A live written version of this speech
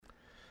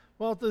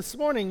Well, this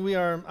morning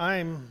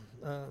I'm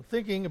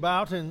thinking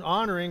about and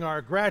honoring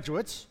our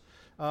graduates.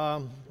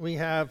 We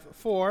have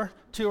 4,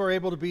 2 are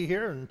able to be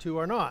here and 2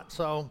 are not.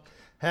 So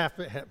half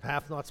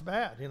not so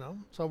bad,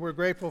 So we're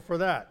grateful for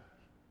that.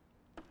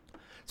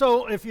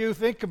 So if you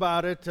think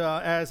about it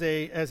as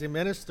a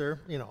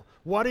minister,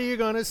 what are you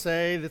going to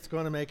say that's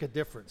going to make a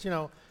difference?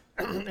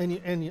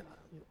 And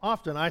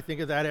often I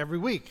think of that every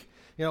week.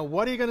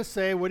 What are you going to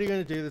say? What are you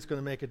going to do that's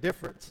going to make a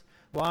difference?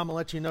 Well, I'm going to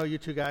let you know you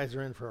 2 guys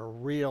are in for a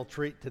real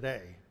treat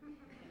today.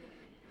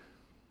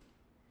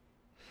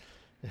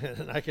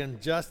 And I can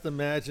just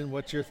imagine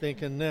what you're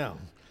thinking now.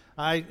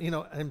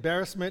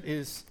 Embarrassment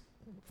is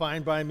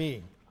fine by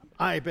me.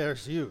 I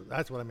embarrass you.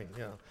 That's what I mean,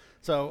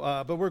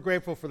 So, but we're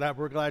grateful for that.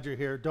 We're glad you're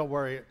here. Don't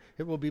worry.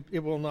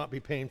 It will not be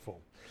painful.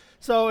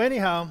 So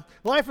anyhow,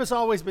 life has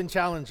always been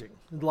challenging.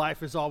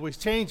 Life is always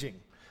changing.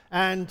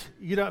 And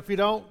if you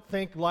don't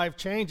think life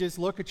changes,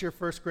 look at your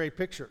first grade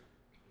picture.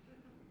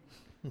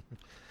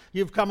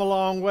 You've come a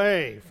long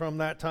way from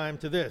that time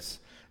to this.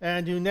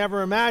 And you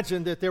never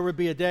imagined that there would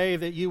be a day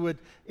that you would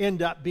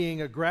end up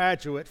being a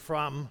graduate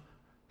from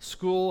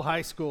school,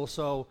 high school.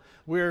 So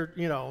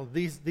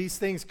these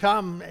things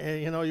come,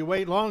 and, you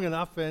wait long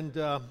enough and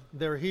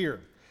they're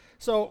here.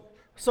 So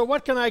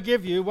what can I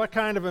give you? What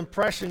kind of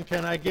impression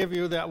can I give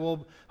you that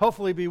will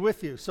hopefully be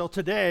with you? So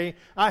today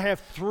I have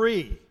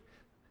three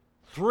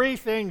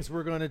things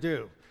we're going to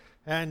do.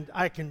 And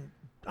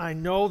I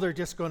know they're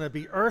just going to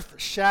be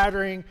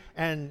earth-shattering,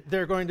 and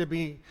they're going to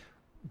be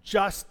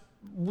just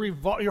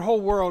your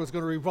whole world is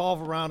going to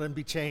revolve around and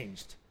be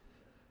changed.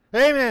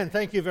 Amen.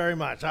 Thank you very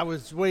much. I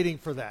was waiting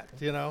for that,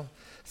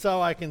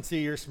 So I can see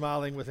you're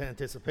smiling with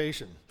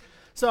anticipation.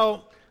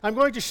 So I'm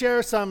going to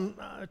share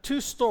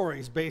 2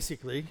 stories,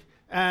 basically.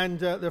 And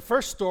the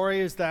first story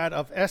is that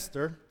of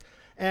Esther.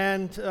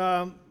 And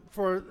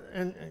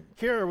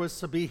Kira was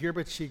to be here,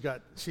 but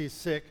she's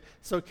sick.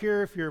 So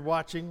Kira, if you're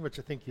watching, which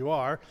I think you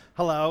are,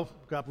 hello,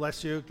 God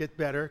bless you, get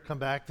better, come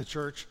back to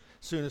church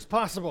as soon as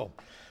possible.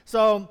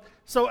 So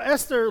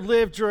Esther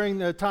lived during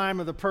the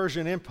time of the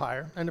Persian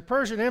Empire, and the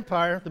Persian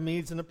Empire, the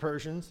Medes and the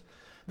Persians,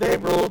 they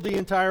ruled the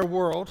entire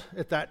world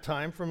at that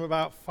time from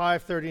about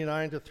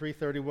 539 to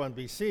 331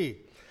 BC.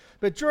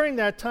 But during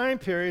that time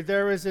period,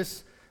 there was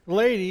this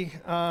lady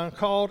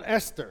called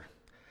Esther.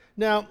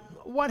 Now,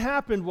 what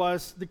happened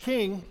was the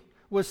king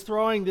was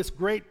throwing this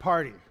great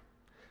party.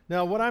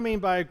 Now, what I mean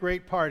by a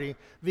great party,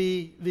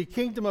 the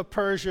kingdom of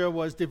Persia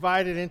was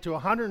divided into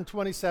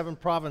 127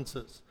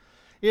 provinces.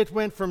 It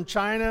went from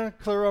China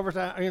clear over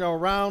to,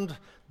 around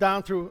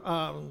down through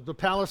the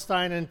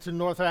Palestine into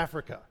North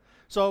Africa.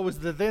 So it was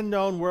the then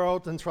known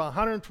world, and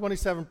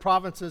 127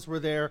 provinces were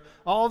there.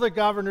 All the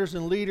governors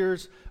and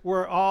leaders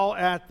were all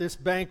at this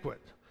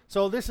banquet.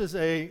 So this is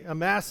a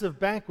massive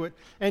banquet,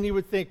 and you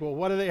would think, well,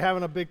 what are they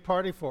having a big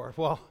party for?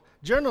 Well,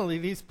 generally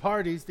these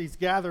parties, these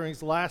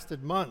gatherings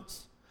lasted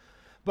months.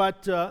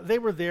 But they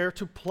were there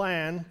to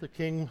plan. The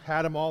king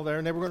had them all there,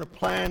 and they were going to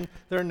plan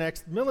their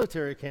next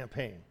military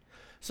campaign.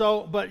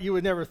 So, but you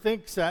would never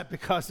think that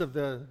because of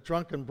the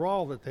drunken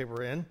brawl that they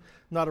were in.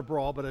 Not a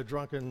brawl, but a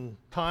drunken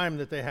time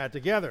that they had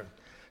together.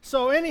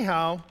 So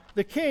anyhow,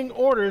 the king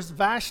orders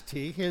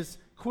Vashti, his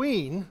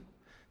queen,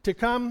 to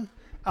come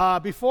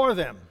before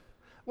them.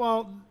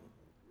 Well,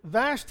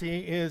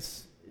 Vashti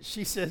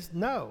she says,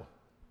 no.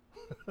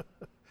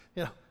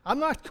 I'm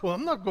not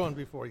going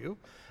before you.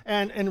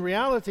 And in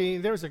reality,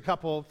 there's a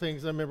couple of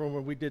things I remember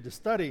when we did the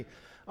study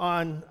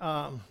on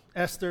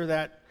Esther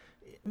that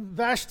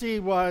Vashti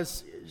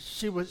was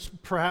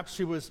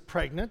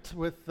pregnant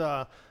with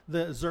the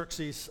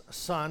Xerxes'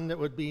 son that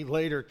would be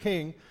later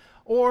king.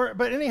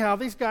 But anyhow,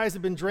 these guys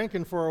have been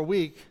drinking for a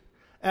week,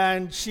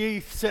 and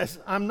she says,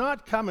 I'm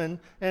not coming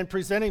and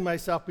presenting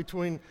myself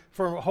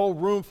for a whole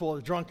room full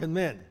of drunken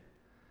men.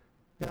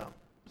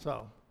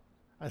 So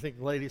I think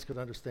ladies could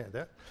understand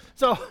that.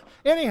 So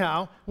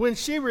anyhow, when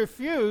she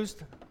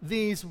refused,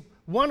 these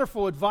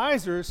wonderful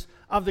advisors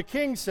of the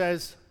king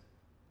says,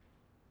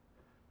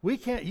 you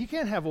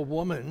can't have a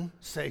woman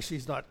say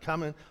she's not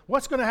coming.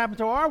 What's going to happen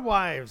to our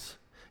wives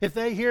if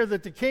they hear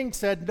that the king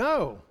said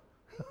no?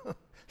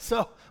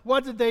 So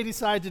what did they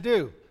decide to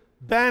do?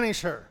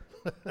 Banish her.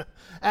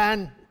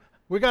 And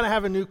we're going to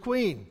have a new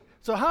queen.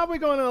 So how are we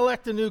going to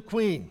elect a new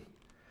queen?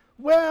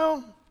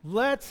 Well,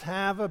 let's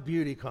have a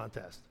beauty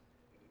contest.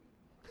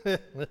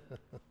 The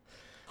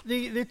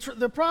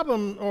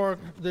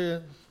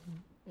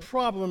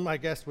problem, I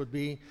guess, would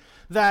be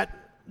that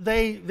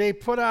they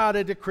put out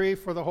a decree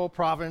for the whole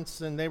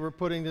province, and they were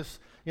putting this,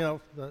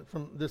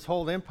 from this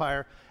whole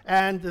empire,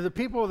 and the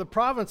people of the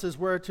provinces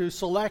were to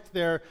select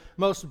their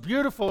most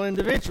beautiful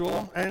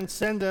individual and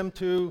send them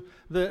to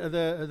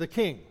the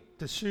king,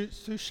 to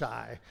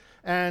Sushai,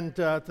 and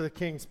to the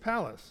king's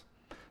palace.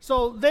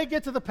 So they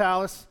get to the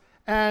palace,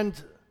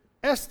 and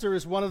Esther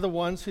is one of the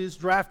ones who's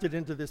drafted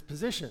into this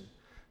position.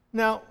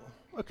 Now,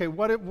 okay,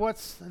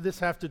 what's this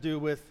have to do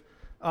with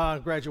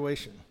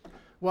graduation?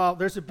 Well,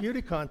 there's a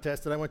beauty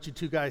contest that I want you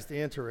 2 guys to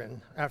enter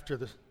in after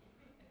this.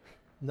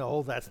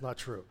 No, that's not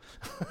true.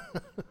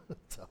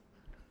 So,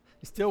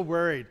 He's still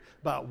worried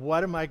about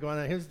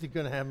who's he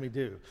going to have me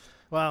do?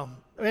 Well,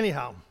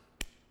 anyhow,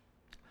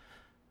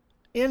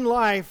 in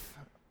life,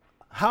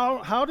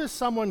 how does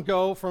someone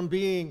go from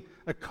being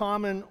a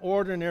common,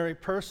 ordinary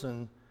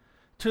person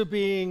to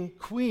being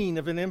queen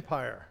of an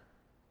empire?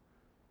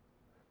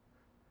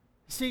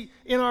 See,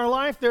 in our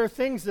life, there are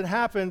things that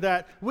happen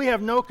that we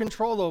have no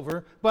control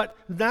over, but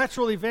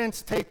natural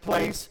events take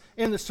place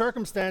in the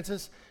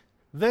circumstances.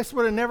 This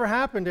would have never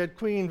happened had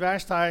Queen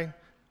Vashti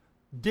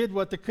did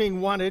what the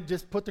king wanted,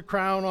 just put the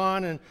crown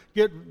on and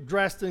get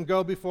dressed and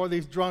go before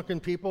these drunken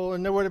people,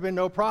 and there would have been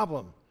no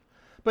problem.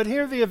 But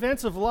here the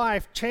events of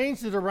life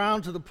changed it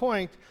around to the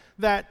point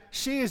that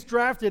she is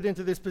drafted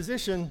into this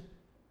position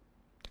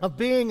of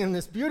being in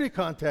this beauty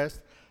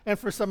contest. And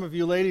for some of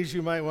you ladies,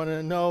 you might want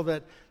to know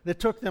that it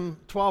took them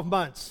 12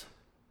 months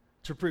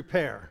to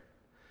prepare.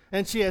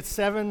 And she had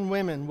 7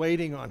 women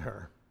waiting on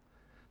her.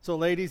 So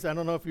ladies, I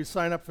don't know if you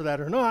sign up for that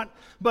or not,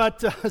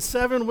 but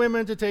 7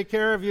 women to take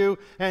care of you,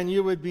 and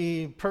you would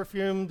be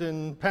perfumed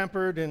and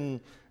pampered and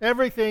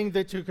everything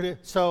that you could.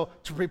 So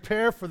to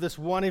prepare for this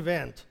one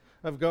event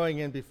of going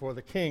in before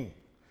the king.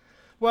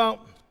 Well,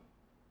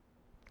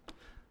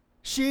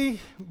 she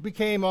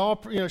became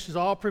she's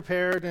all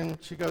prepared, and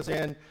she goes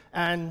in,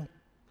 and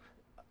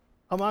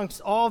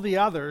amongst all the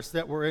others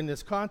that were in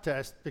this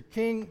contest, the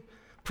king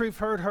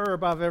preferred her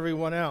above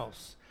everyone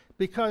else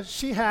because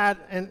she had,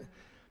 and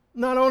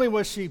not only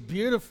was she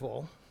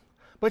beautiful,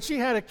 but she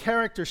had a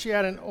character, she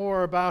had an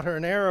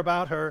air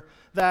about her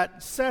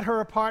that set her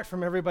apart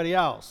from everybody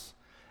else.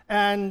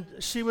 And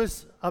she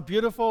was a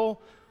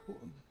beautiful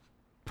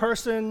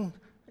person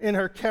in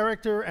her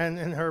character and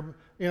in her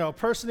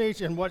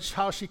personage and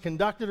how she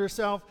conducted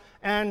herself,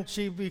 and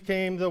she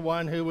became the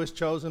one who was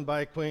chosen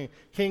by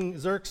King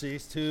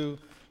Xerxes to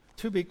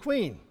be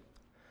queen.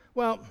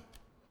 Well,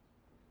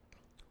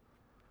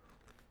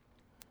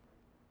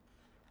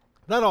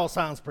 that all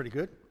sounds pretty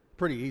good,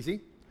 pretty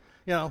easy.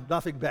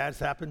 Nothing bad's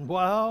happened.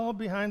 Well,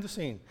 behind the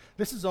scene.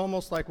 This is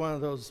almost like one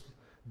of those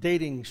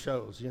dating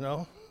shows,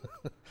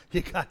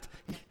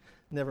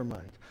 never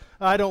mind.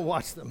 I don't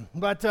watch them.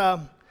 But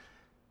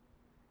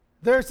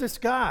there's this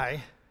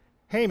guy,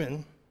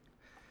 Haman,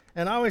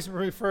 and I always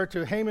refer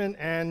to Haman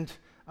and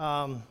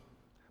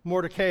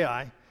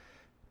Mordecai.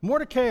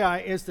 Mordecai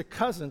is the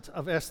cousin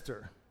of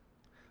Esther.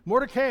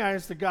 Mordecai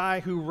is the guy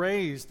who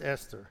raised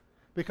Esther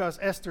because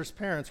Esther's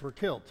parents were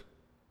killed.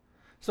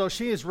 So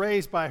she is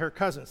raised by her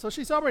cousin. So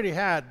she's already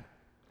had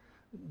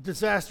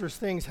disastrous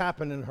things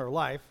happen in her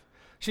life.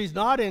 She's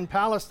not in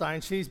Palestine.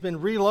 She's been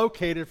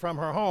relocated from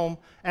her home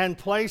and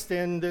placed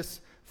in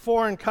this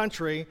foreign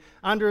country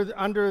under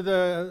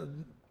the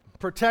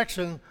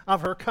protection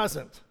of her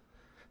cousin.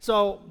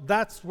 So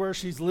that's where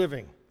she's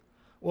living.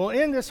 Well,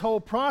 in this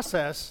whole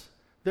process,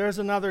 there's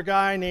another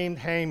guy named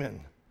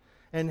Haman.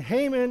 And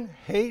Haman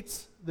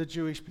hates the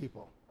Jewish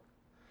people.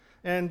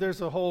 And there's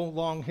a whole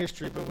long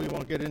history, but we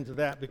won't get into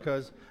that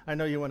because I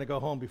know you want to go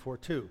home before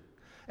 2.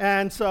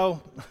 And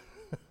so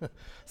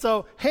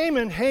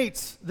Haman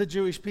hates the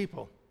Jewish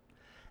people.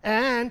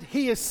 And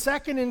he is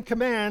second in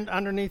command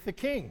underneath the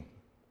king.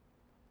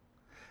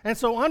 And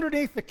so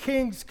underneath the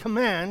king's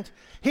command,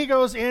 he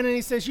goes in and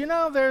he says,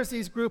 there's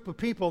these group of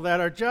people that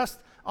are just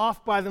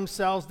off by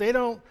themselves. They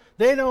don't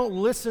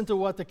listen to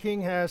what the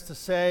king has to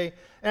say.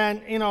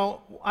 And,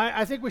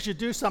 I think we should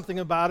do something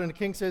about it. And the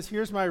king says,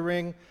 here's my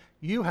ring.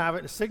 You have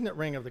it. The signet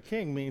ring of the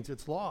king means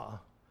it's law.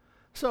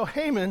 So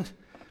Haman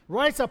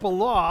writes up a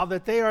law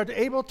that they are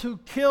able to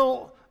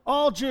kill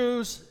all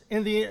Jews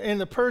in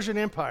the Persian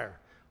Empire,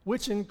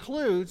 which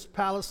includes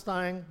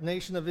Palestine,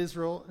 nation of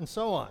Israel, and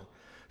so on.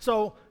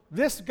 So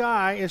this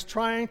guy is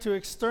trying to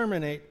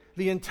exterminate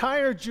the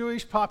entire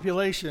Jewish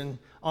population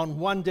on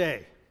one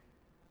day.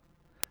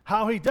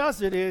 How he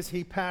does it is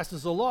he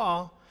passes a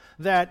law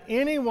that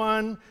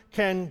anyone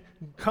can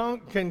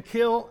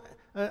kill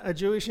a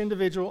Jewish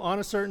individual on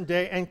a certain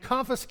day and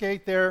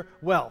confiscate their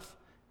wealth.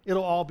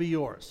 It'll all be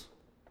yours.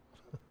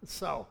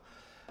 So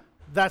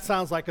that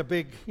sounds like a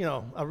big,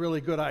 a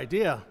really good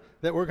idea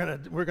that we're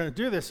gonna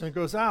do this, and it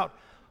goes out.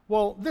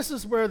 Well, this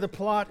is where the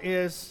plot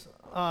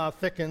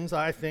thickens,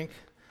 I think,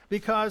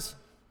 because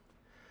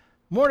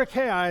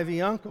Mordecai,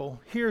 the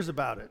uncle, hears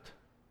about it.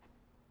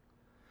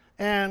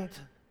 And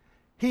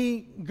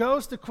he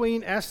goes to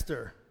Queen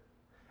Esther,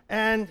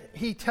 and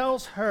he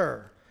tells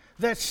her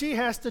that she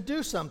has to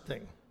do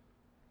something.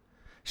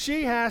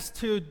 She has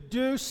to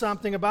do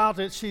something about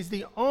it. She's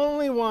the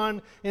only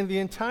one in the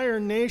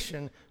entire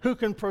nation who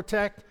can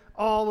protect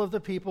all of the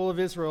people of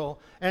Israel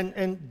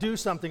and do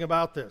something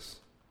about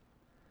this.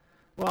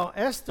 Well,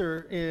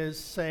 Esther is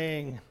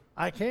saying,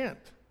 I can't.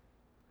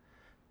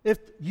 If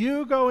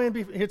you go in,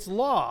 it's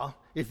law,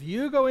 if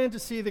you go in to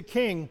see the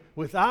king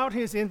without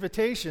his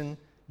invitation,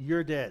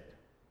 you're dead.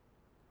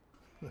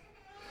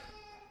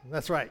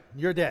 That's right,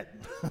 you're dead.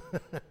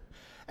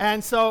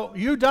 And so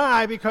you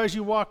die because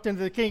you walked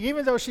into the king,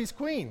 even though she's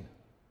queen.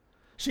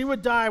 She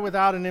would die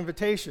without an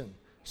invitation.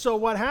 So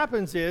what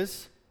happens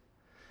is,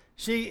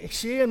 she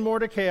and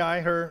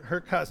Mordecai,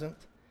 her cousin,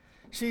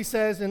 she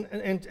says in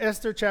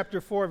Esther chapter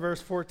 4,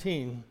 verse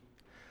 14,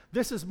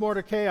 This is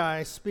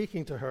Mordecai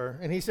speaking to her,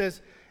 and he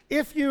says,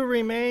 if you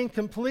remain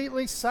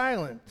completely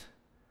silent,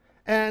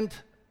 and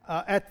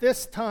at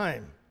this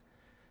time,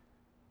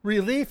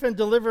 relief and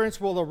deliverance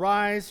will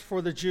arise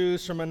for the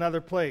Jews from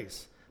another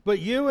place, but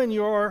you and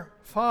your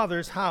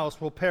father's house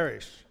will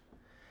perish.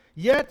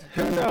 Yet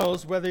who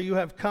knows whether you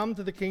have come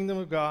to the kingdom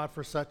of God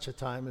for such a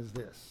time as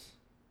this?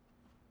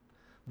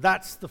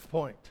 That's the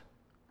point.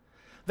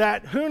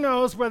 That who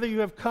knows whether you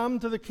have come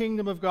to the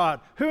kingdom of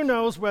God? Who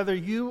knows whether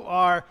you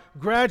are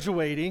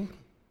graduating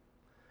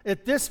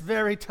at this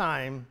very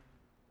time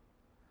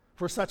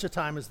for such a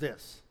time as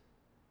this?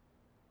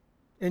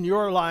 In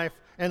your life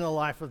and the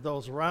life of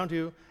those around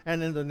you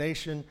and in the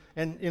nation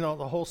and,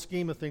 the whole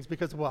scheme of things.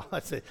 Because, well,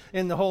 let's say,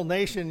 in the whole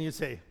nation you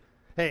say,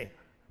 hey,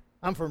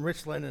 I'm from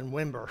Richland and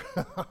Wimber.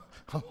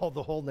 I'm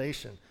the whole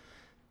nation.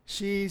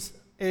 She's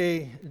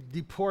a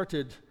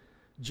deported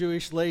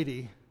Jewish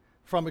lady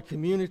from a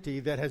community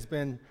that has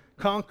been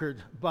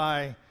conquered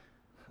by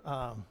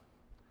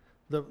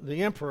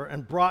the emperor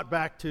and brought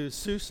back to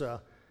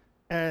Susa,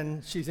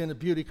 and she's in a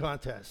beauty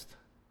contest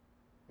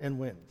and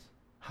wins.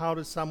 How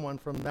does someone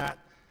from that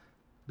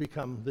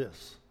become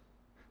this?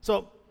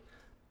 So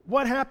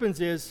what happens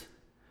is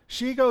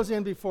she goes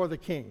in before the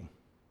king,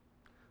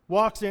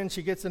 walks in,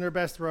 she gets in her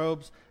best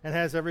robes and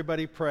has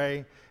everybody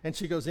pray, and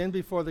she goes in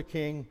before the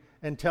king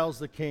and tells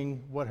the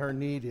king what her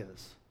need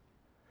is.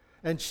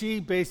 And she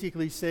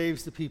basically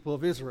saves the people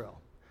of Israel.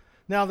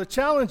 Now the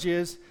challenge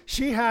is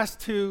she has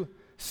to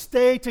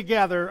stay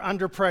together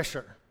under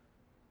pressure.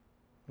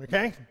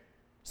 Okay?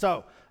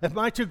 So if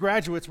my two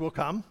graduates will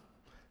come,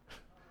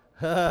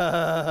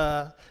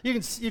 you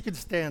can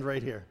stand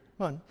right here.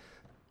 Come on.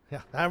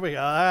 Yeah, there we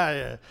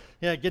go.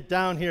 Yeah, get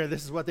down here.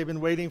 This is what they've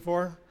been waiting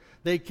for.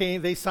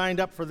 They signed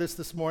up for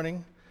this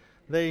morning.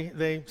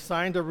 They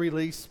signed a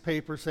release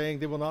paper saying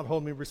they will not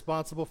hold me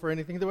responsible for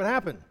anything that would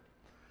happen.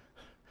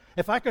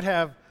 If I could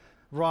have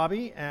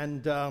Robbie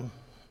and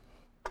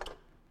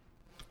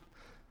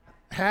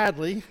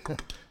Hadley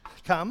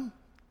come,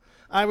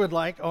 I would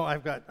like. Oh,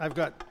 I've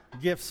got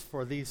gifts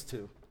for these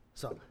two.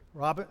 So,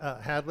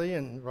 Hadley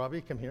and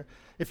Robbie, come here.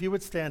 If you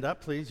would stand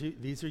up, please.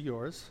 These are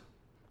yours.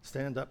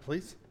 Stand up,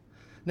 please.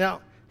 Now,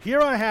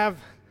 here I have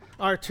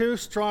our two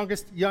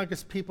strongest,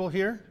 youngest people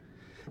here,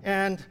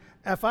 and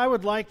if I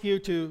would like you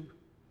to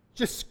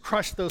just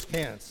crush those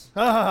cans.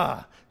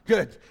 Ah,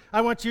 good. I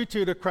want you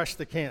two to crush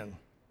the can.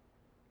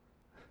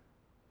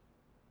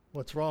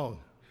 What's wrong?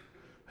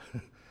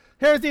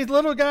 Here's these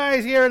little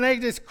guys here, and they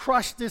just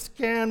crush this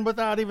can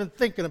without even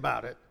thinking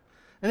about it.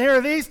 And here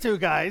are these two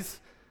guys.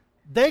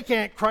 They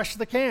can't crush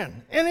the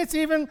can. And it's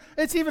even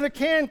a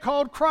can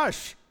called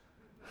Crush.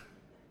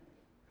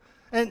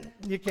 And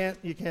you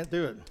can't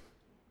do it.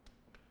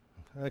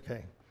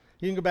 Okay.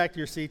 You can go back to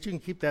your seat. You can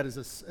keep that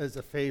as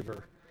a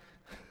favor.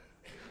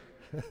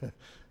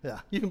 Yeah,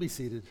 you can be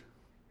seated.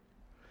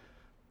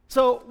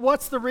 So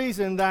what's the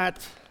reason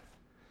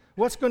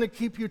what's going to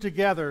keep you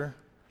together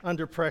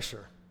under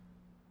pressure?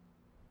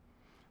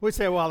 We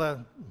say, well,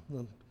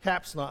 the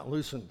cap's not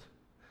loosened.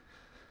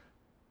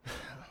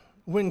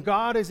 When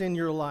God is in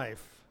your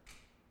life,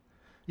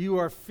 you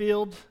are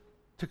filled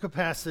to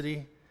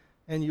capacity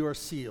and you are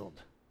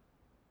sealed.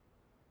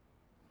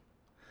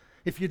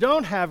 If you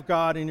don't have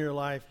God in your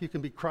life, you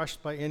can be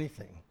crushed by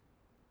anything.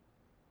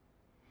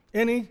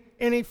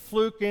 Any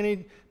fluke,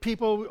 any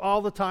people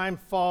all the time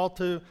fall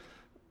to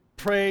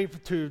prey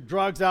to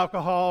drugs,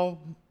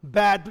 alcohol,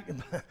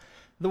 bad.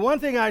 The one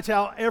thing I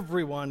tell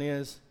everyone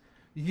is,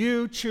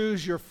 you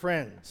choose your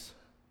friends.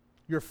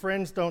 Your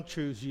friends don't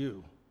choose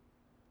you.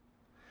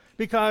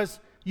 Because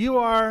you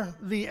are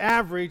the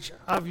average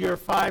of your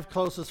 5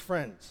 closest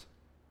friends.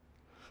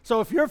 So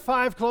if your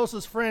 5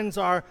 closest friends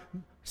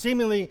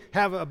seemingly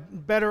have a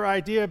better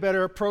idea,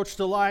 better approach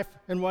to life,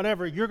 and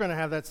whatever, you're going to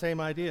have that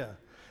same idea.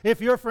 If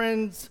your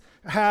friends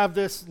have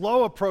this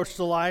low approach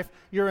to life,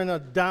 you're in a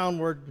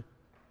downward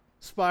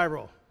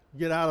spiral.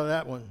 Get out of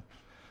that one.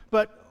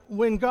 But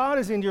when God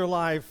is in your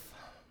life,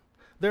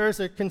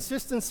 there's a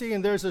consistency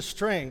and there's a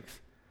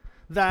strength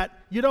that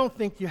you don't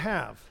think you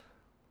have,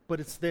 but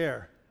it's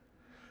there.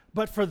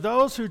 But for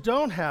those who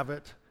don't have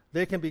it,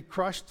 they can be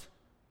crushed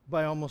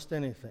by almost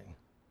anything.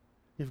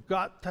 You've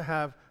got to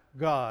have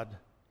God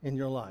in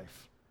your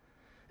life.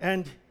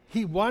 And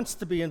He wants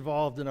to be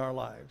involved in our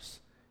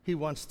lives. He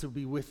wants to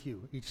be with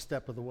you each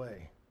step of the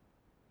way.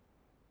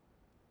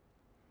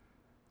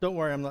 Don't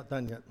worry, I'm not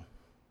done yet.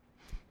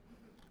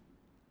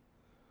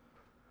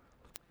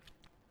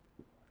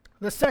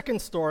 The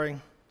second story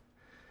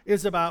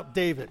is about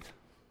David.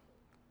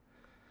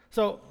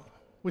 So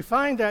we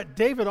find that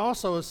David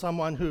also is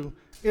someone who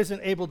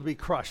isn't able to be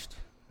crushed.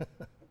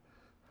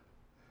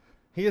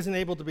 He isn't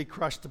able to be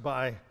crushed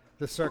by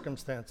the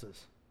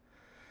circumstances.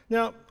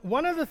 Now,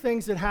 one of the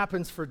things that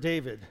happens for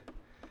David,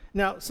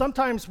 now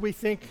sometimes we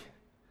think,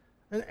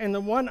 and the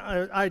one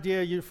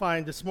idea you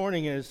find this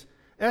morning is,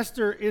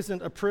 Esther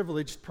isn't a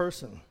privileged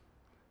person.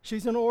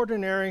 She's an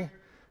ordinary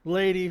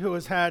lady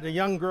a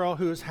young girl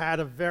who has had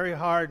a very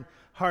hard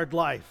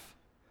life.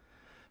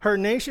 Her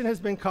nation has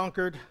been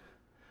conquered.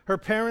 Her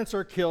parents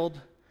are killed.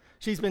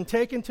 She's been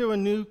taken to a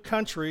new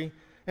country,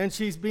 and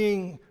she's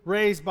being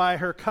raised by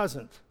her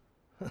cousin,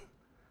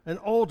 an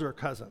older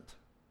cousin.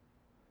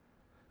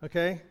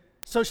 Okay?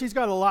 So she's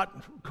got a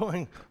lot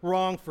going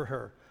wrong for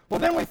her. Well,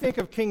 then we think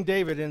of King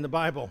David in the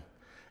Bible.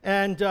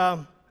 And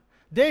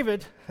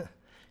David,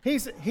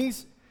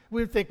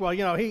 we think, well,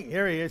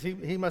 here he is.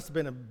 He must have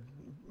been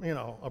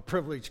a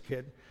privileged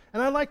kid.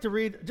 And I'd like to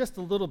read just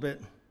a little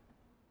bit.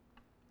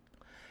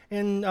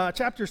 In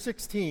chapter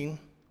 16,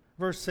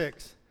 verse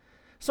 6,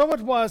 so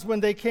it was when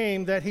they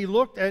came that he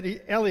looked at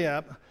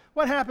Eliab.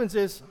 What happens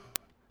is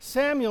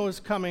Samuel is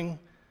coming,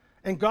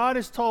 and God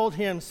has told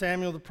him,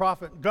 Samuel the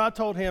prophet, God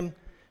told him,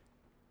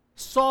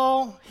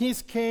 Saul,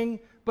 he's king,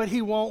 but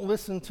he won't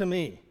listen to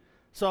me.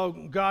 So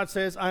God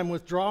says, I'm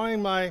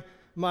withdrawing my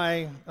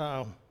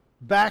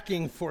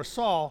backing for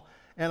Saul,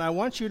 and I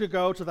want you to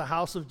go to the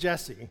house of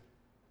Jesse,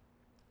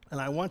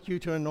 and I want you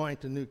to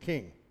anoint a new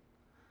king.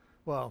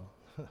 Well,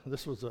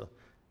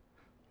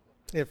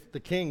 if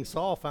the king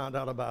Saul found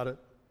out about it,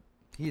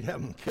 he'd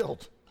have him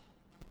killed.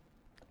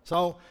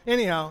 So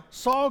anyhow,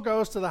 Saul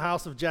goes to the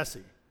house of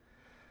Jesse.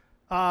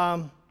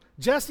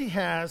 Jesse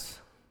has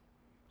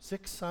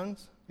 8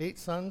 sons.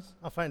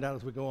 I'll find out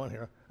as we go on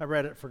here. I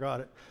read it, forgot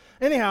it.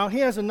 Anyhow, he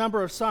has a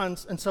number of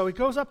sons, and so he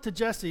goes up to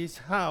Jesse's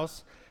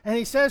house, and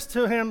he says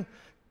to him,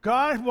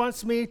 God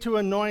wants me to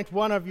anoint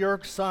one of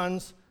your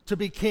sons to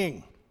be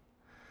king.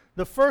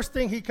 The first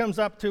thing he comes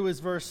up to is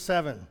verse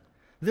 7.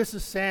 This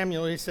is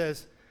Samuel. He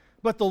says,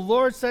 but the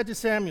Lord said to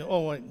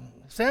Samuel,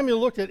 Samuel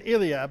looked at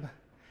Eliab,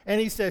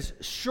 and he says,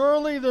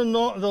 surely the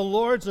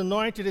Lord's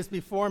anointed is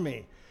before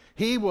me.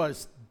 He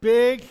was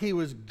big, he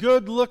was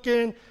good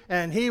looking,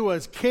 and he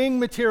was king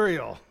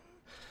material.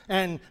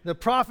 And the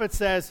prophet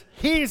says,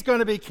 he's going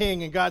to be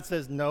king, and God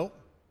says, no.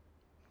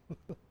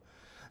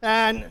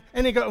 and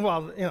he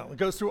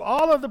goes through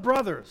all of the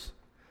brothers.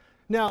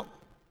 Now,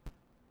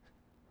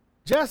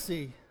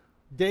 Jesse,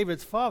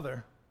 David's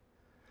father,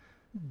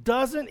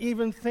 doesn't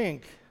even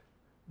think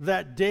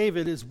that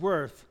David is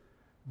worth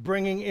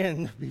bringing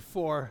in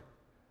before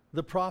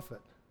the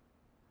prophet.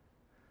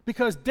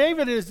 Because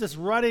David is this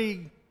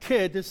ruddy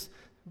kid,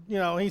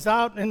 he's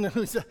out, and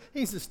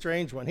he's a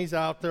strange one. He's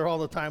out there all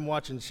the time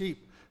watching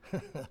sheep.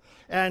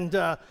 And,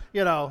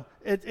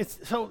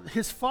 so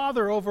his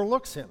father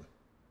overlooks him.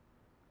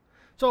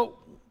 So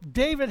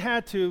David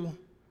had to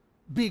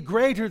be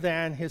greater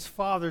than his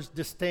father's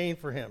disdain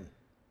for him.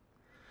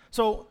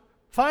 So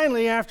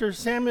finally, after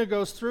Samuel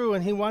goes through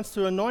and he wants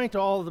to anoint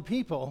all of the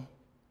people,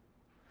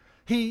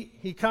 he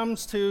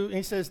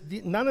says,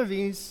 none of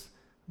these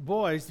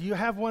boys, do you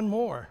have one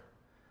more?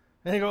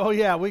 And they go, oh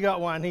yeah, we got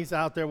one. He's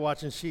out there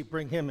watching sheep.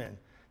 Bring him in.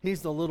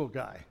 He's the little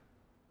guy.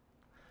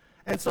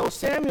 And so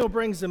Samuel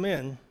brings him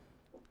in,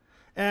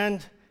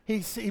 and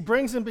he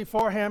brings him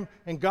before him,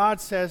 and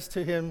God says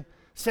to him,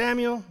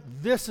 Samuel,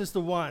 this is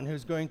the one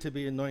who's going to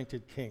be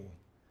anointed king.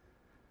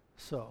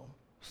 So,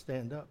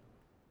 stand up.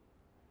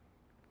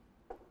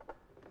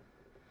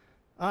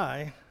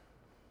 I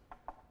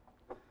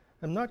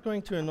am not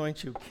going to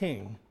anoint you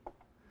king,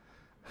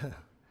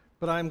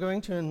 but I'm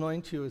going to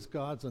anoint you as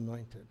God's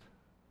anointed.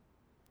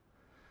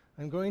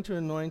 I'm going to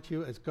anoint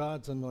you as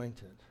God's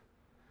anointed.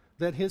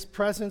 That his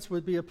presence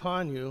would be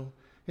upon you,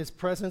 his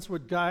presence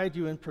would guide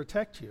you and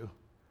protect you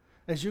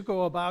as you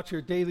go about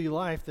your daily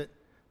life that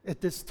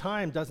at this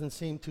time doesn't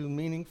seem too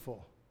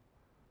meaningful,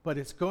 but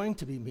it's going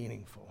to be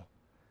meaningful.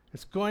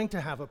 It's going to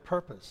have a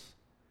purpose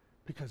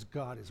because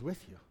God is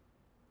with you.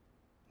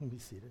 You can be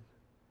seated.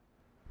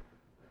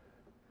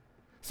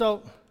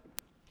 So,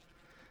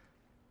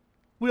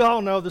 we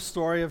all know the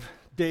story of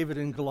David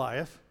and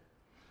Goliath.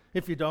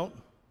 If you don't,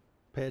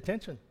 pay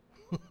attention.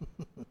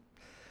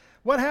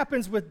 What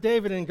happens with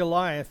David and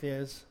Goliath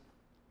is,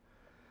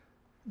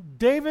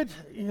 David,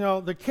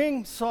 the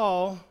king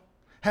Saul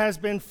has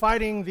been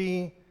fighting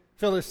the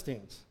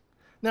Philistines.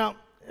 Now,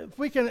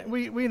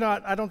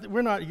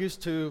 we're not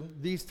used to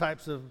these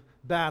types of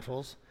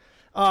battles.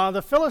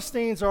 The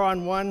Philistines are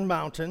on one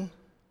mountain,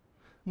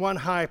 one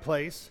high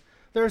place.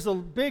 There's a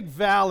big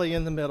valley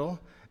in the middle,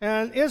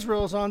 and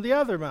Israel's on the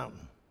other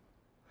mountain.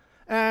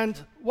 And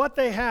what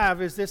they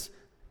have is this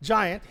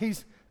giant.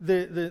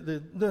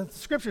 The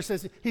scripture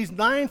says he's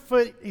 9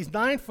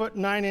 foot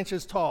 9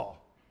 inches tall.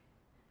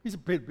 He's a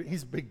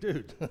big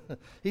dude.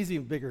 He's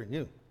even bigger than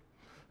you.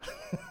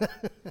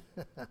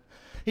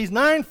 He's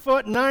 9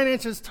 foot 9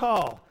 inches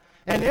tall.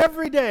 And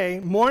every day,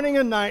 morning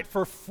and night,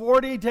 for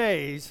 40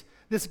 days,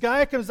 this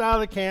guy comes out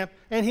of the camp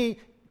and he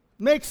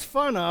makes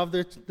fun of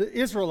the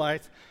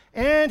Israelites,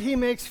 and he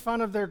makes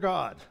fun of their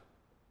God.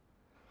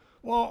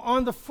 Well,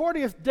 on the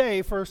 40th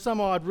day, for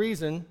some odd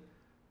reason,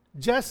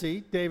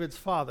 Jesse, David's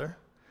father,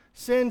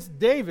 sends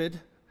David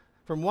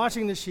from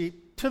watching the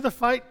sheep to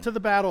the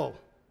battle,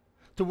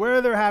 to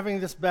where they're having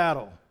this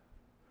battle.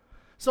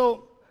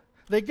 So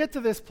they get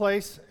to this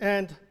place,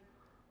 and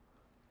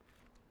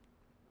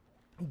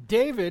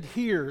David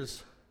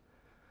hears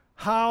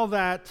how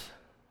that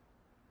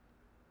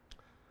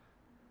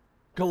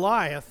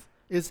Goliath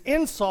is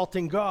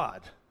insulting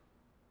God.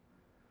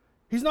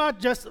 He's not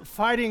just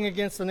fighting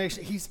against the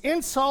nation. He's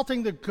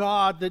insulting the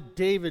God that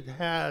David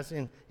has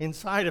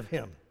inside of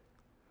him.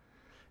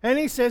 And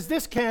he says,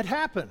 this can't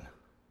happen.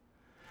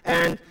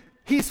 And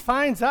he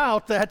finds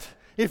out that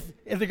if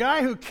the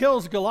guy who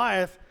kills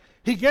Goliath,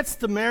 he gets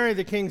to marry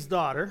the king's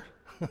daughter.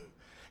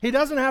 He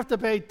doesn't have to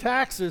pay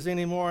taxes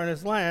anymore in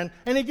his land,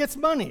 and he gets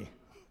money.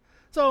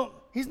 So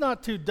he's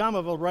not too dumb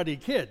of a ruddy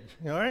kid,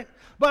 all right?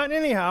 But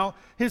anyhow,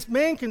 his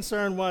main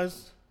concern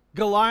was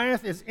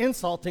Goliath is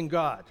insulting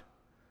God.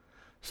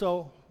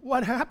 So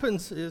what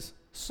happens is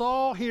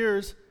Saul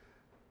hears,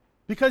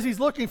 because he's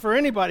looking for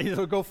anybody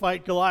to go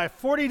fight Goliath,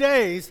 40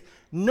 days,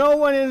 no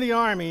one in the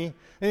army,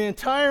 in the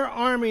entire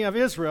army of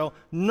Israel,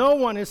 no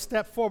one has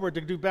stepped forward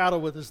to do battle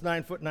with this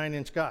 9-foot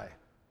 9-inch guy.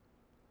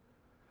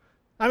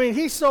 I mean,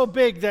 he's so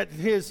big that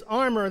his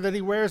armor that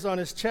he wears on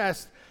his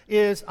chest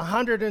is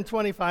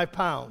 125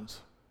 pounds.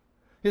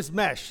 His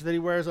mesh that he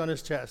wears on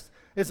his chest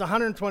is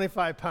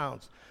 125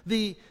 pounds.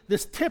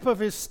 This tip of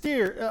his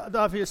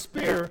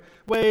spear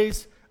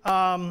weighs,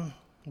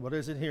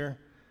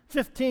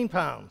 15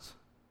 pounds,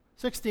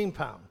 16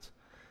 pounds.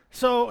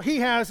 So he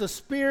has a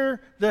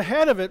spear, the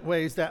head of it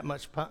weighs that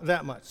much.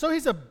 So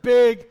he's a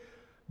big,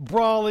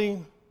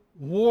 brawling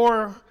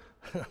war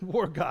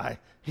guy.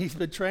 He's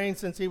been trained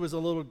since he was a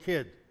little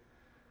kid.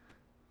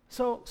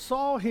 So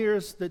Saul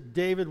hears that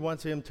David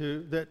wants him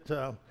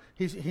to,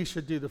 he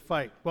should do the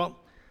fight. Well,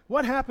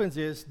 what happens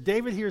is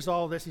David hears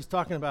all this. He's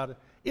talking about it.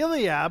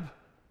 Eliab,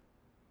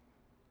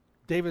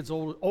 David's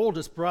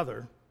oldest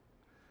brother,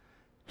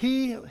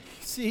 he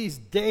sees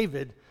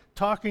David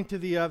talking to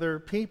the other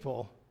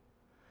people,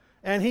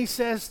 and he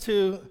says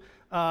to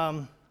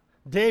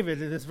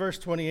David, in this verse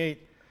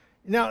 28,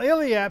 now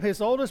Eliab, his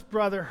oldest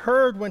brother,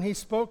 heard when he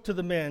spoke to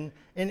the men,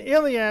 and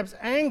Eliab's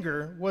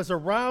anger was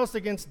aroused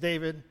against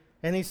David,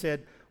 and he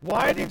said,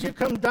 why did you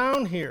come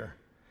down here?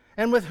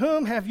 And with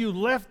whom have you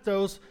left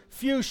those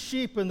few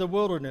sheep in the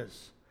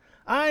wilderness?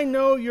 I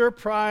know your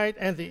pride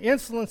and the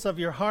insolence of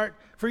your heart,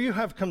 for you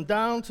have come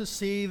down to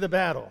see the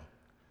battle.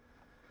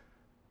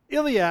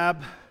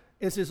 Eliab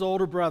is his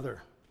older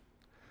brother.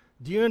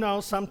 Do you know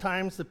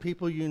sometimes the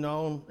people you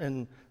know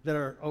and that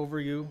are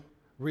over you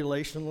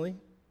relationally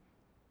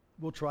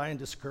will try and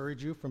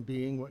discourage you from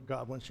being what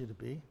God wants you to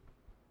be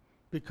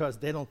because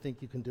they don't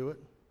think you can do it?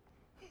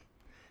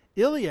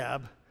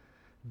 Eliab,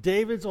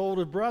 David's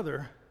older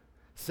brother,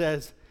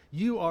 says,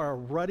 you are a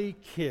ruddy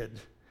kid,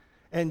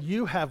 and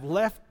you have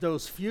left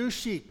those few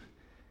sheep.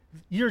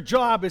 Your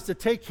job is to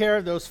take care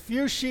of those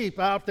few sheep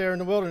out there in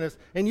the wilderness,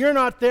 and you're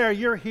not there,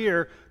 you're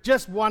here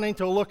just wanting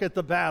to look at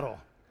the battle.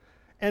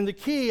 And the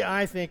key,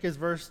 I think, is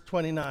verse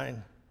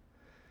 29.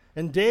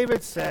 And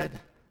David said,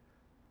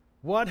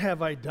 what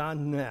have I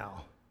done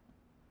now?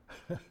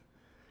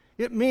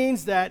 It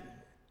means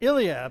that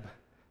Eliab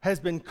has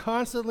been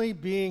constantly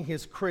being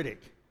his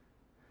critic.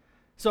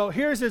 So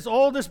here's his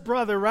oldest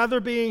brother, rather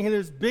being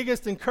his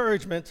biggest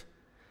encouragement.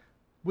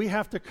 We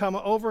have to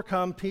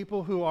overcome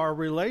people who are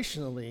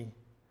relationally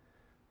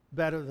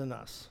better than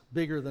us,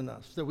 bigger than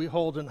us, that we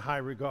hold in high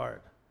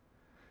regard.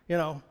 You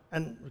know,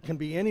 and it can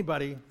be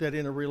anybody that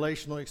in a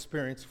relational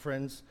experience,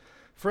 friends,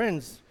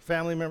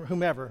 family member,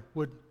 whomever,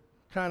 would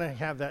kind of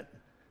have that,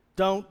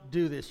 don't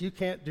do this, you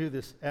can't do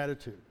this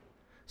attitude.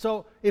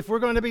 So if we're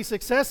going to be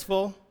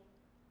successful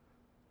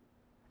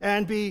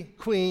and be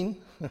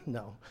queen,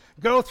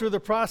 go through the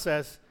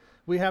process,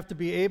 we have to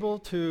be able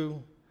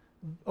to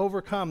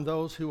overcome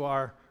those who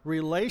are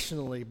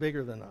relationally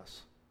bigger than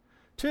us.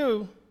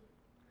 2,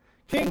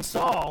 King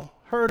Saul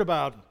heard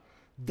about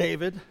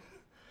David,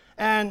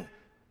 and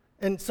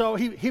so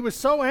he was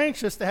so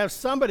anxious to have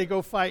somebody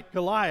go fight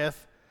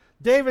Goliath.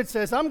 David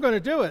says, I'm going to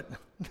do it.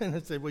 And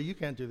they said, well, you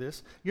can't do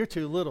this. You're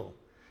too little.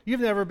 You've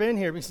never been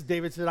here.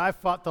 David said, I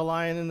fought the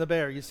lion and the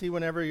bear. You see,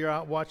 whenever you're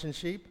out watching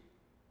sheep,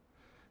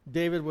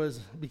 David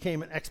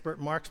became an expert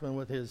marksman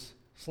with his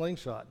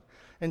slingshot.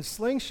 And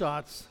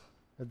slingshots,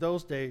 at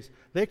those days,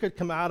 they could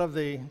come out of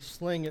the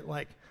sling at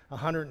like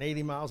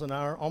 180 miles an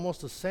hour,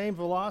 almost the same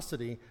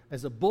velocity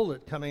as a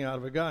bullet coming out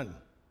of a gun.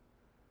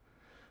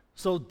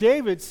 So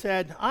David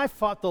said, I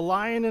fought the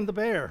lion and the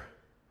bear.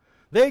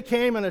 They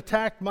came and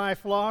attacked my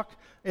flock,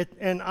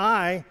 and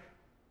I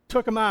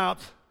took them out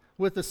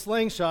with the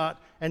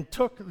slingshot and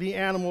took the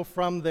animal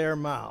from their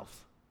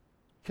mouth.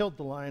 Killed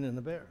the lion and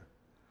the bear.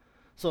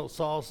 So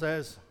Saul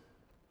says,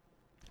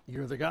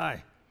 you're the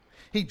guy.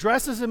 He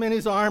dresses him in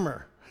his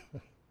armor.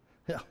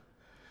 Yeah.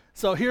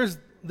 So here's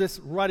this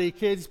ruddy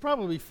kid. He's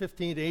probably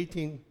 15 to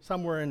 18,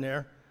 somewhere in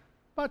there,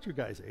 about your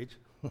guy's age.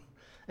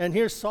 And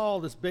here's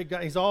Saul, this big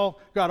guy. He's got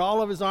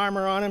all of his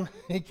armor on him.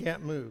 He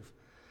can't move.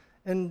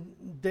 And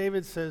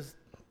David says,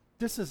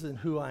 this isn't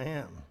who I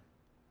am.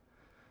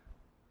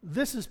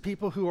 This is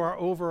people who are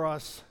over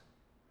us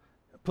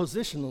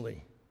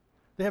positionally.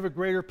 They have a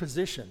greater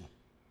position.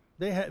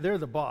 They're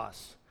the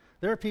boss.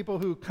 There are people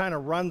who kind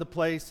of run the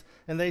place,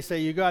 and they say,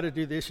 you got to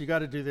do this, you got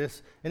to do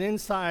this. And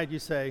inside you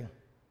say,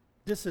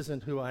 this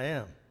isn't who I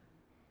am.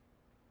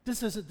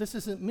 This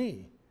isn't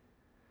me.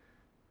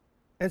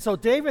 And so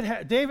David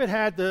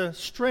had the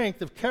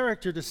strength of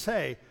character to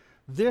say,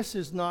 This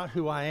is not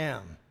who I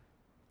am.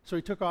 So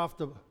he took off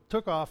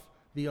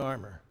the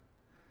armor.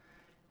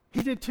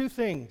 He did two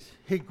things.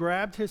 He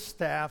grabbed his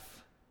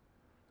staff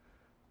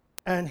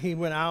and he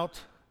went out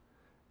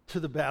to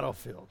the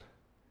battlefield.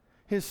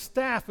 His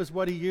staff is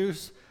what he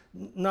used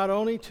not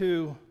only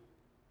to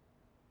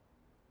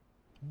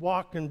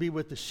walk and be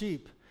with the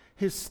sheep.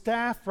 His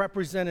staff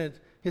represented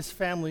his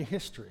family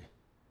history.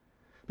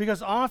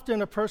 Because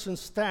often a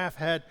person's staff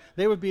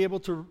they would be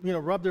able to,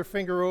 rub their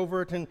finger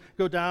over it and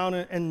go down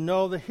and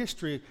know the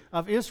history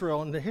of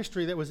Israel and the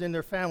history that was in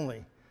their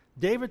family.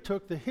 David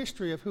took the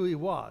history of who he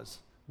was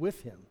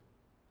with him.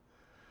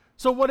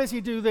 So what does he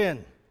do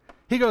then?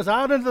 He goes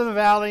out into the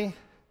valley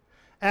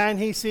and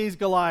he sees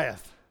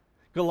Goliath.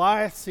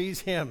 Goliath sees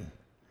him.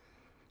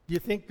 Do you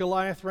think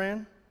Goliath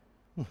ran?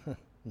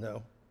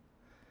 No.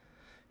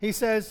 He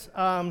says,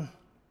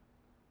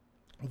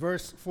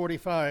 verse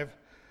 45,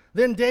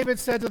 Then David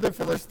said to the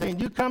Philistine,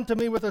 You come to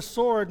me with a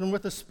sword and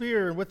with a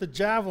spear and with a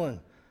javelin,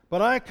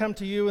 but I come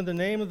to you in the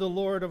name of the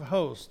Lord of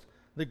hosts,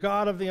 the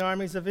God of the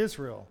armies of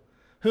Israel,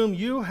 whom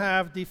you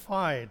have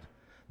defied.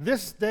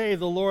 This day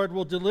the Lord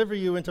will deliver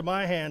you into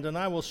my hand, and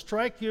I will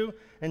strike you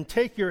and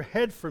take your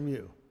head from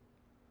you.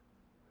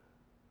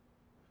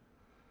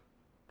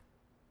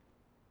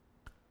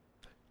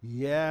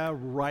 Yeah,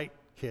 right,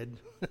 kid.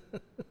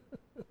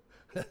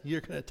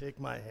 You're going to take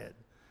my head.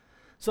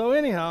 So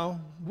anyhow,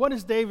 what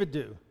does David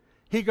do?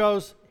 He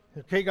goes,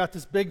 got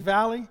this big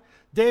valley.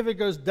 David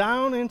goes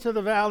down into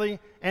the valley,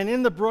 and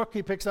in the brook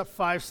he picks up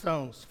 5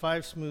 stones,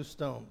 5 smooth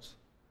stones.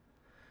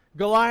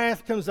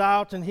 Goliath comes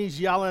out, and he's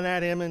yelling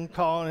at him and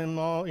calling him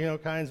all,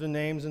 kinds of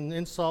names and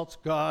insults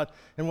God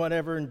and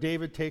whatever, and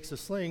David takes a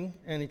sling,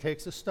 and he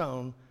takes a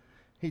stone.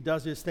 He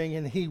does his thing,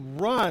 and he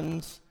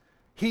runs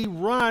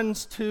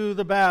to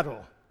the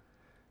battle.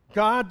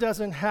 God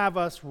doesn't have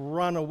us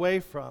run away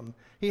from.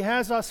 He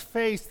has us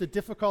face the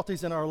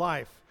difficulties in our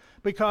life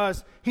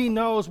because he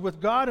knows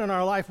with God in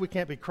our life we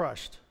can't be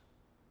crushed.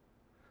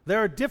 There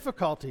are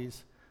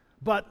difficulties,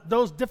 but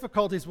those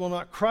difficulties will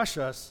not crush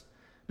us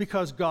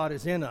because God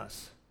is in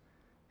us.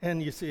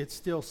 And you see, it's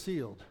still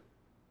sealed.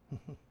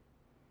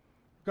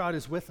 God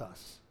is with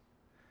us,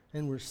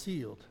 and we're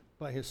sealed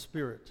by his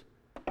Spirit.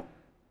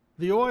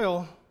 The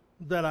oil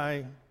that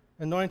I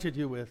anointed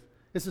you with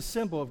is a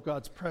symbol of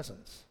God's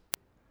presence.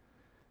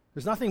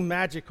 There's nothing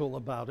magical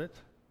about it.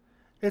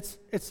 It's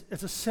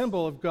a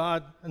symbol of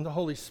God and the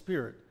Holy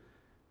Spirit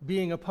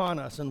being upon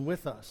us and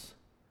with us.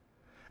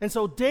 And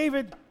so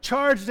David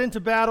charged into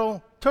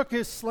battle, took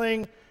his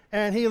sling,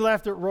 and he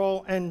left it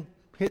roll and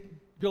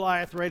hit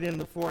Goliath right in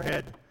the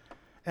forehead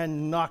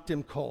and knocked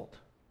him cold.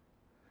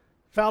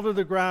 Fell to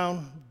the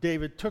ground.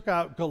 David took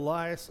out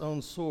Goliath's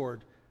own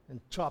sword and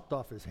chopped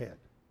off his head.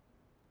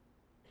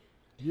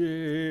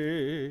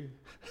 Yay!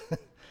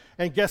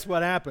 And guess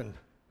what happened?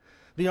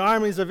 The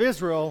armies of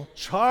Israel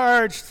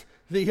charged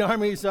the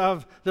armies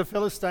of the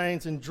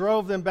Philistines and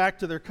drove them back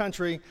to their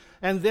country,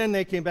 and then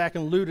they came back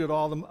and looted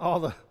all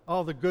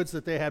the goods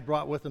that they had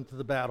brought with them to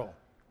the battle.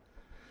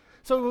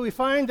 So we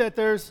find that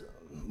there's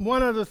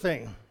one other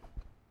thing.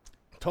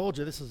 I told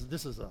you this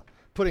is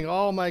putting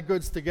all my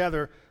goods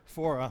together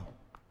for a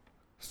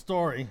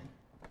story.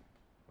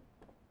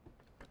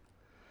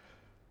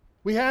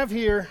 We have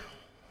here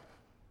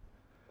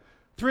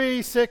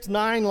 3, 6,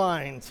 9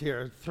 lines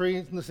here,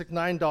 3, 6,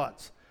 9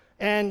 dots.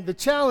 And the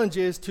challenge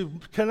is to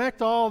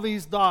connect all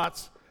these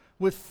dots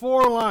with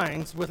 4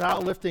 lines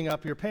without lifting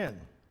up your pen.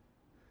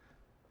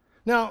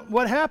 Now,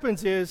 what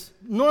happens is,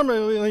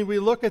 normally we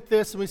look at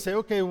this and we say,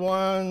 okay,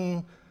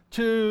 1,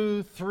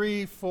 2,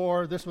 3,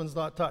 4, this one's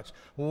not touched.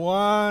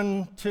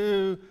 1,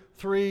 2,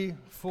 3,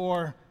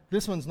 4,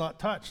 this one's not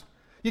touched.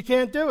 You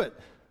can't do it.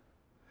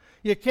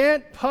 You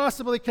can't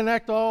possibly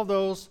connect all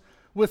those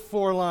with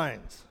 4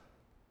 lines.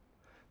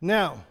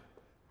 Now,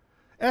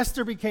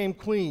 Esther became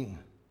queen.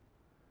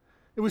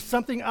 It was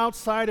something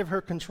outside of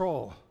her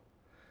control.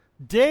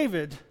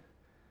 David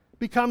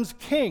becomes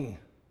king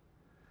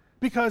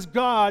because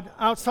God,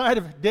 outside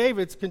of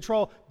David's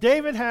control,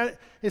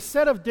 it's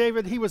said of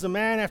David, he was a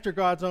man after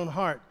God's own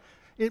heart.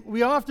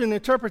 We often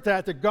interpret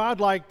that God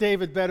liked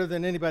David better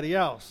than anybody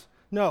else.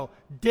 No,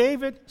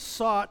 David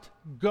sought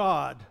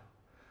God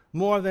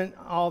more than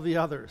all the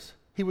others.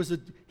 He was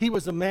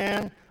a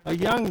man, a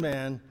young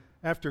man,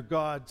 after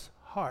God's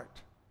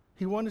heart.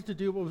 He wanted to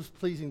do what was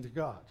pleasing to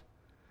God.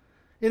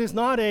 It is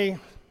not a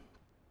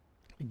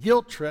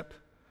guilt trip.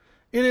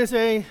 It is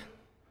a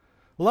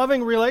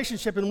loving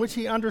relationship in which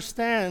he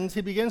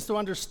begins to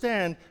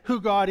understand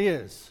who God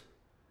is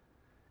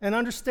and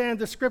understand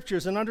the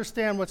scriptures and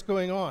understand what's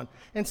going on.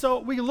 And so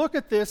we look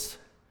at this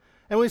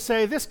and we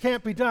say, this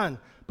can't be done.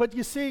 But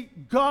you see,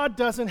 God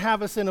doesn't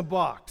have us in a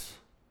box.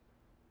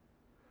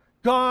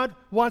 God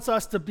wants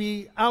us to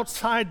be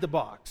outside the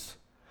box.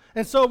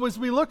 And so as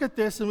we look at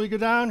this and we go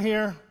down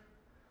here,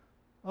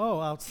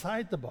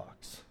 outside the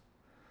box.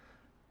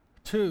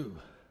 2,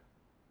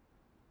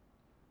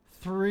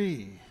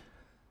 3,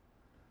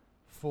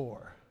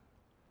 4.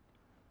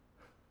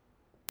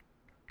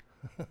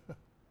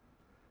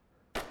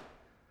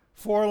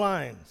 Four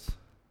lines.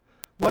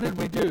 what did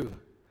we do?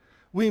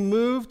 We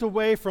moved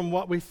away from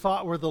what we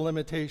thought were the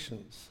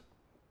limitations.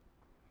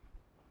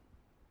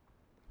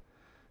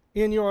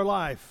 In your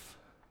life,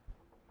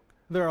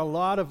 there are a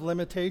lot of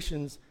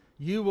limitations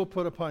you will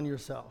put upon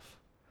yourself.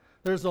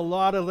 There's a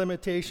lot of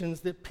limitations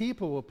that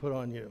people will put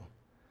on you.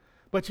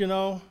 But you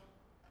know,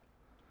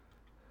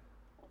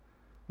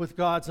 with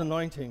God's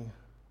anointing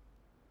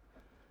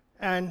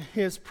and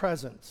His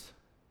presence,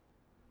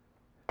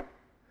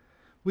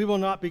 we will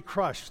not be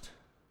crushed,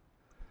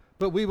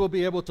 but we will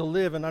be able to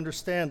live and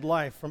understand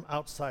life from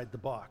outside the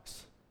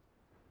box.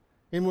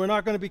 And we're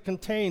not going to be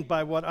contained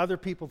by what other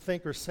people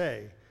think or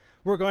say.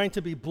 We're going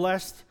to be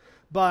blessed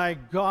by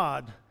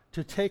God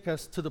to take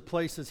us to the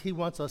places He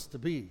wants us to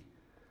be.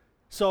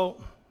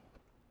 So,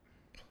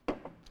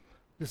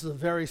 this is a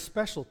very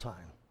special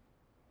time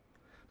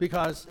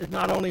because it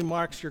not only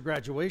marks your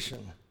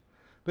graduation,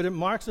 but it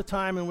marks a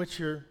time in which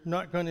you're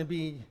not going to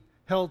be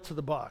held to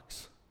the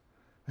box.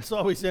 It's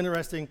always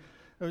interesting.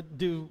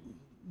 Do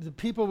the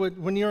people,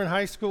 when you're in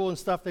high school and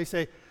stuff, they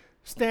say,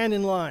 stand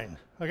in line,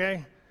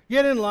 okay?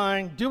 Get in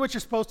line, do what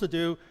you're supposed to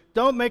do,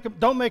 don't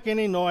make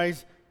any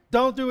noise,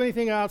 don't do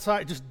anything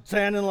outside, just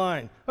stand in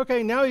line.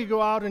 Okay, now you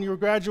go out and you're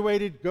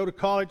graduated, go to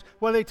college,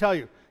 what do they tell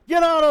you?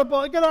 Get out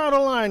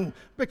of line,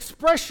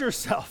 express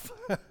yourself.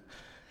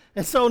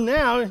 And so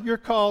now you're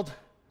called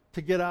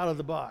to get out of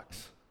the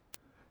box.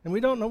 And we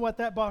don't know what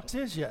that box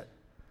is yet,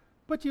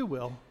 but you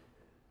will.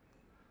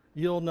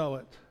 You'll know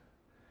it.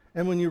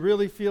 And when you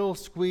really feel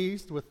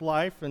squeezed with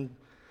life and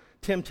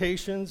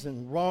temptations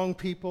and wrong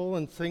people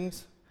and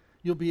things,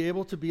 you'll be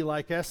able to be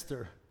like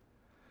Esther,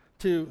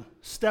 to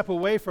step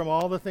away from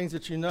all the things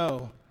that you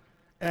know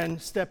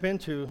and step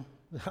into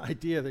the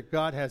idea that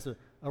God has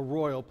a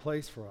royal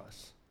place for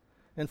us.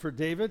 And for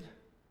David,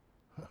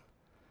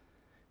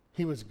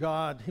 he was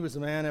a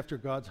man after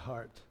God's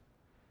heart.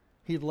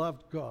 He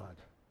loved God.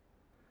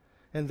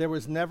 And there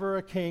was never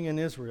a king in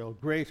Israel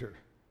greater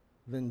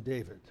than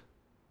David.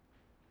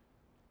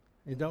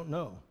 You don't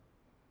know.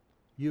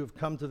 You have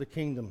come to the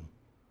kingdom,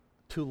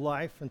 to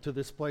life, and to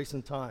this place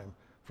and time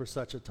for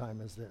such a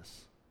time as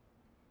this.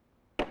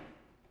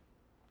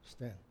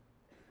 Stand.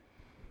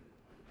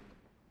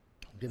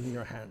 Give me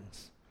your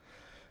hands.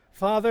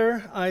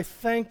 Father, I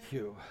thank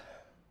you.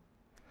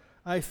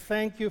 I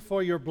thank you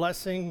for your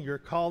blessing, your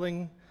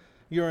calling,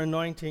 your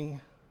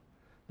anointing,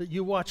 that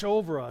you watch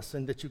over us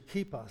and that you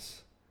keep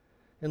us.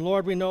 And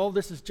Lord, we know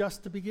this is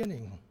just the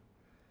beginning.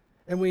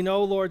 And we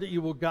know, Lord, that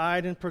you will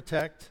guide and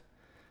protect.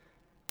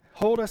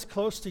 Hold us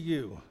close to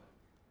you.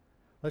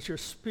 Let your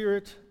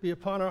Spirit be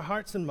upon our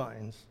hearts and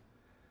minds.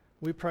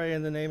 We pray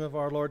in the name of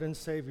our Lord and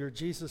Savior,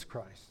 Jesus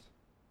Christ.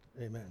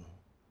 Amen.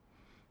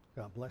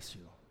 God bless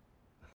you.